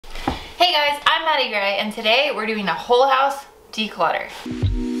Hey guys, I'm Madi Gray, and today we're doing a whole house declutter.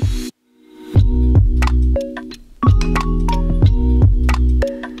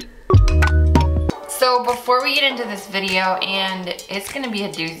 So before we get into this video, and it's gonna be a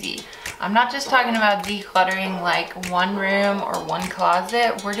doozy, I'm not just talking about decluttering like one room or one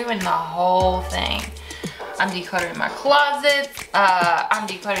closet, we're doing the whole thing. I'm decluttering my closet, I'm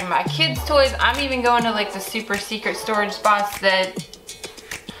decluttering my kids' toys, I'm even going to like the super secret storage spots that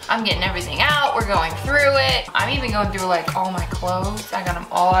I'm getting everything out, we're going through it. I'm even going through like all my clothes. I got them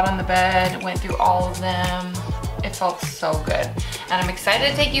all out on the bed, went through all of them. It felt so good. And I'm excited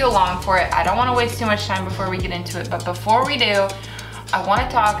to take you along for it. I don't want to waste too much time before we get into it, but before we do, I want to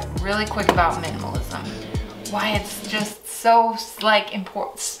talk really quick about minimalism. Why it's just so like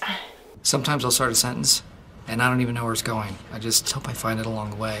important. Sometimes I'll start a sentence and I don't even know where it's going. I just hope I find it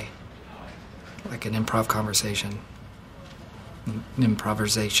along the way. Like an improv conversation.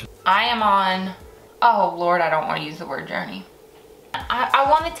 Improvisation. I am on, oh Lord, I don't want to use the word journey. I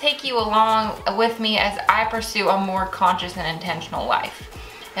want to take you along with me as I pursue a more conscious and intentional life.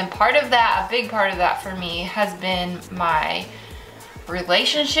 And part of that, a big part of that for me, has been my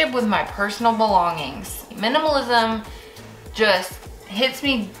relationship with my personal belongings. Minimalism just hits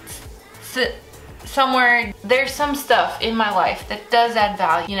me somewhere. There's some stuff in my life that does add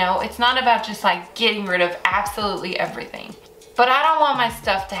value. You know, it's not about just like getting rid of absolutely everything. But I don't want my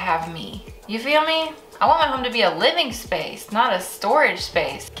stuff to have me. You feel me? I want my home to be a living space, not a storage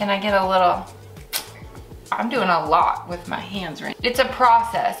space. Can I get a little... I'm doing a lot with my hands right now. It's a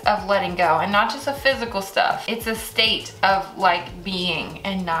process of letting go, and not just a physical stuff. It's a state of like being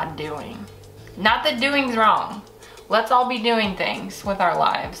and not doing. Not that doing's wrong. Let's all be doing things with our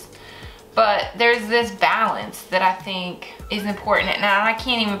lives. But there's this balance that I think is important, and I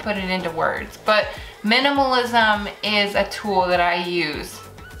can't even put it into words. But minimalism is a tool that I use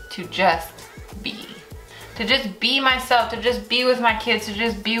to just be. To just be myself, to just be with my kids, to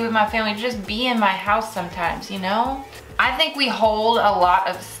just be with my family, to just be in my house sometimes, you know? I think we hold a lot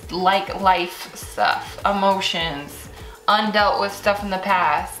of like life stuff, emotions, undealt with stuff in the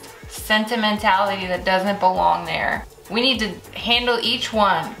past, sentimentality that doesn't belong there. We need to handle each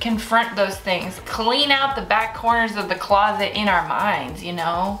one, confront those things, clean out the back corners of the closet in our minds, you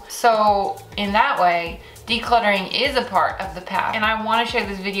know? So in that way, decluttering is a part of the path. And I want to share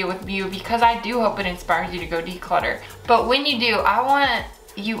this video with you because I do hope it inspires you to go declutter. But when you do, I want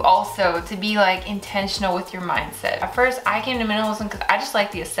you also to be like intentional with your mindset. At first, I came to minimalism because I just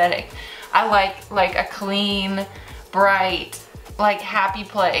like the aesthetic. I like a clean, bright, like happy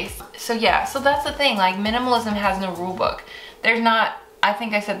place. So yeah, so that's the thing, like minimalism has no rule book. There's not, I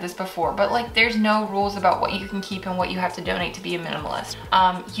think I said this before, but like there's no rules about what you can keep and what you have to donate to be a minimalist.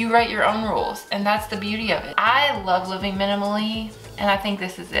 You write your own rules, and that's the beauty of it. I love living minimally, and I think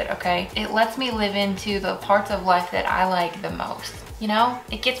this is it, okay? It lets me live into the parts of life that I like the most, you know?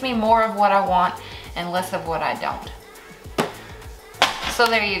 It gets me more of what I want and less of what I don't. So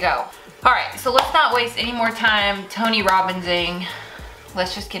there you go. All right, so let's not waste any more time Tony Robbinsing.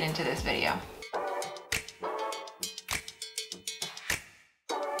 Let's just get into this video.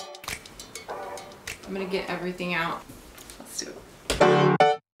 I'm gonna get everything out. Let's do it.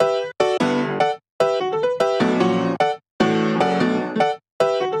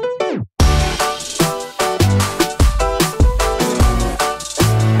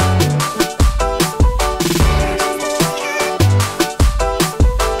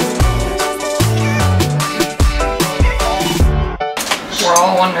 We're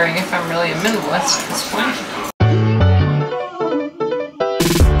all wondering if I'm really a minimalist at this point.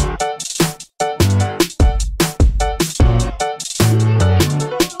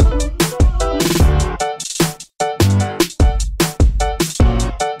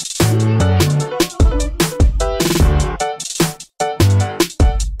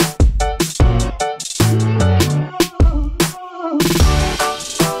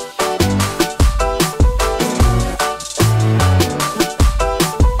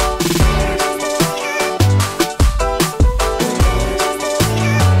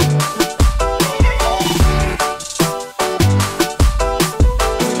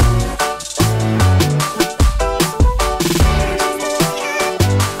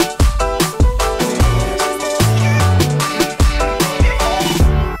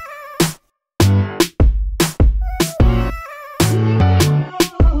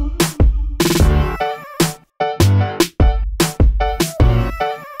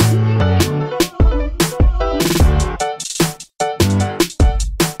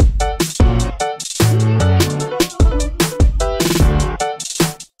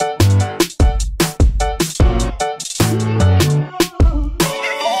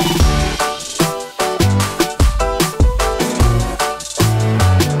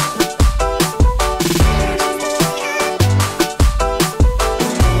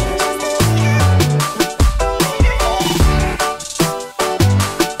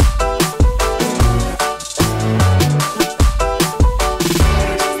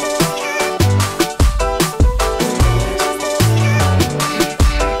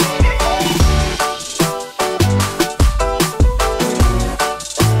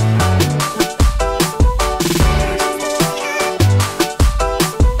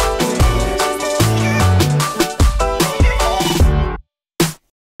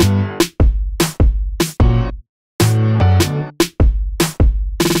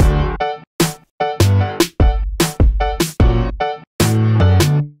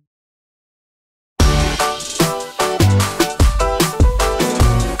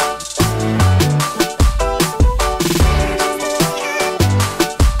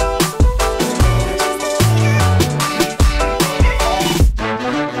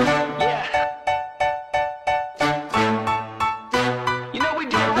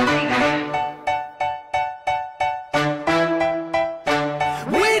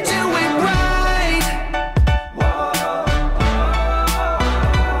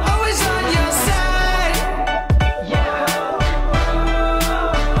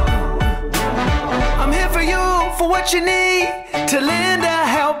 what you need to lend a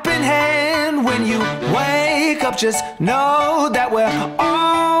helping hand. When you wake up, just know that we're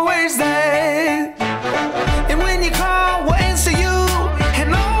always there. And when you call, we'll answer you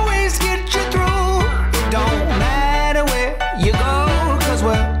and always get you through. It don't matter where you go, 'cause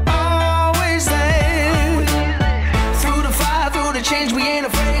we're always there. Through the fire, through the change, we ain't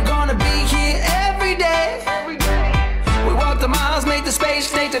afraid. Gonna be here every day. We walk the miles, make the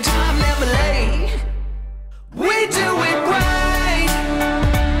space, take the time, never late. We do it right.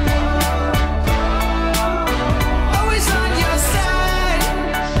 Always on your side.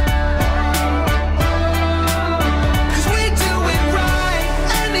 'Cause we do it right.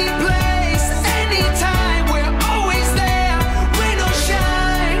 Any place, anytime, we're always there. Rain or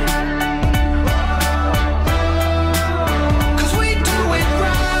shine. 'Cause we do it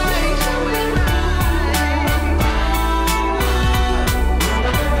right.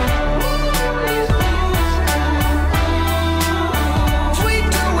 We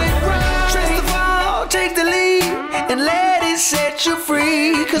do it right. Trust the fall, take the lead, and let it set you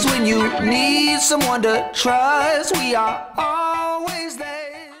free. 'Cause when you need someone to trust, we are always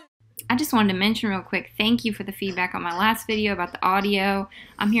there. I just wanted to mention real quick, thank you for the feedback on my last video about the audio.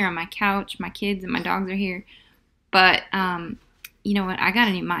 I'm here on my couch, my kids and my dogs are here. But, you know what, I got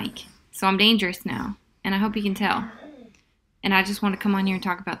a new mic, so I'm dangerous now, and I hope you can tell. And I just want to come on here and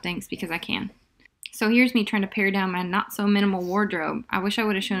talk about things because I can. So here's me trying to pare down my not so minimal wardrobe. I wish I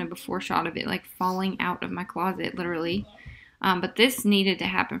would have shown a before shot of it, like falling out of my closet, literally. But this needed to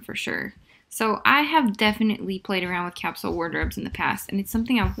happen for sure. So I have definitely played around with capsule wardrobes in the past, and it's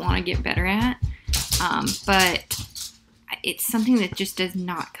something I want to get better at. But it's something that just does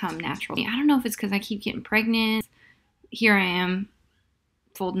not come naturally. I don't know if it's because I keep getting pregnant. Here I am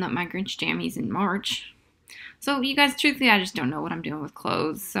folding up my Grinch jammies in March. So you guys, truthfully, I just don't know what I'm doing with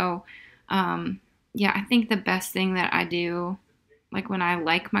clothes. So yeah, I think the best thing that I do, like when I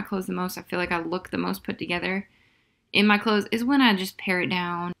like my clothes the most, I feel like I look the most put together in my clothes, is when I just pare it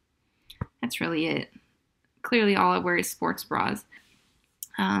down. That's really it. Clearly all I wear is sports bras.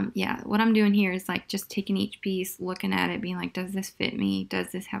 Yeah, what I'm doing here is like just taking each piece, looking at it, being like, does this fit me?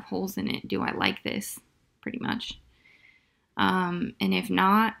 Does this have holes in it? Do I like this? Pretty much. And if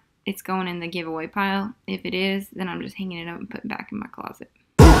not, it's going in the giveaway pile. If it is, then I'm just hanging it up and putting it back in my closet.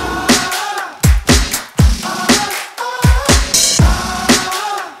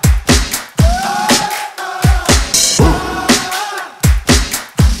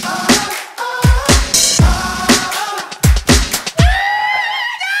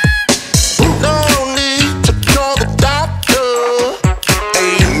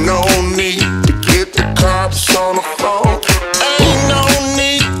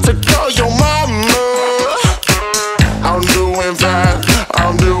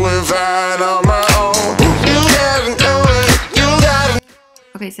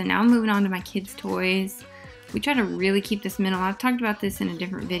 Okay, so now I'm moving on to my kids' toys. We try to really keep this minimal. I've talked about this in a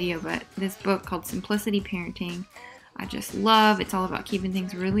different video, but this book called Simplicity Parenting, I just love. It's all about keeping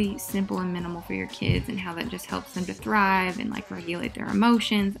things really simple and minimal for your kids and how that just helps them to thrive and like regulate their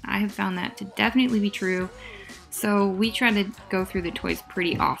emotions. I have found that to definitely be true. So we try to go through the toys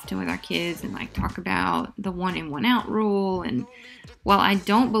pretty often with our kids and like talk about the 1 in 1 out rule. And while I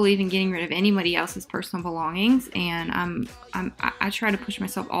don't believe in getting rid of anybody else's personal belongings, and I try to push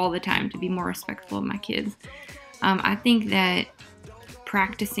myself all the time to be more respectful of my kids, I think that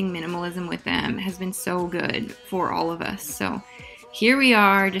practicing minimalism with them has been so good for all of us. So here we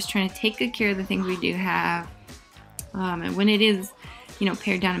are, just trying to take good care of the things we do have. And when it is, you know,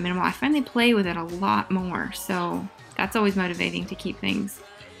 pared down and minimal, I find they play with it a lot more. So that's always motivating to keep things,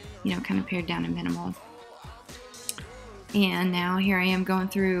 you know, kind of pared down and minimal. And now here I am going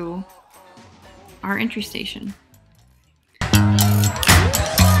through our entry station.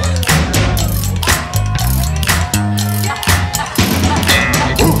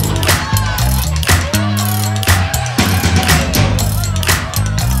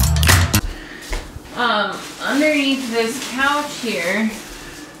 Underneath this couch here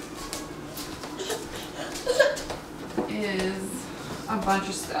is a bunch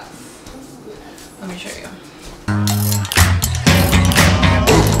of stuff. Let me show you.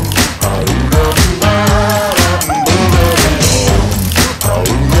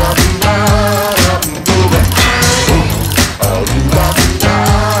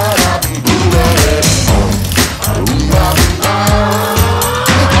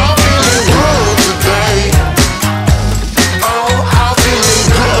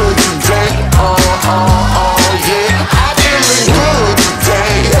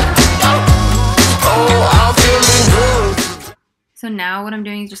 Oh, now what I'm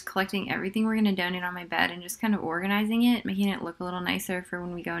doing is just collecting everything we're gonna donate on my bed and just kind of organizing it, making it look a little nicer for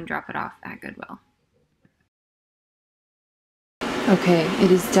when we go and drop it off at Goodwill. Okay, it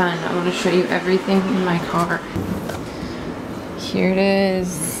is done. I want to show you everything in my car. Here it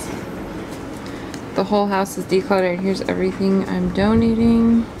is. The whole house is decluttered. Here's everything I'm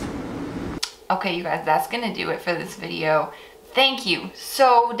donating. Okay, you guys, that's gonna do it for this video. Thank you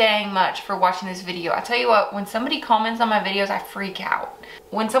so dang much for watching this video. I tell you what, when somebody comments on my videos, I freak out.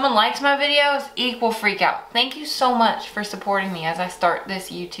 When someone likes my videos, equal freak out. Thank you so much for supporting me as I start this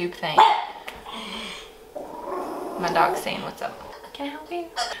YouTube thing. My dog's saying what's up. Can I help you?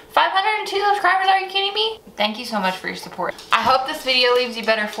 502 subscribers, are you kidding me? Thank you so much for your support. I hope this video leaves you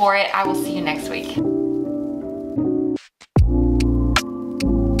better for it. I will see you next week.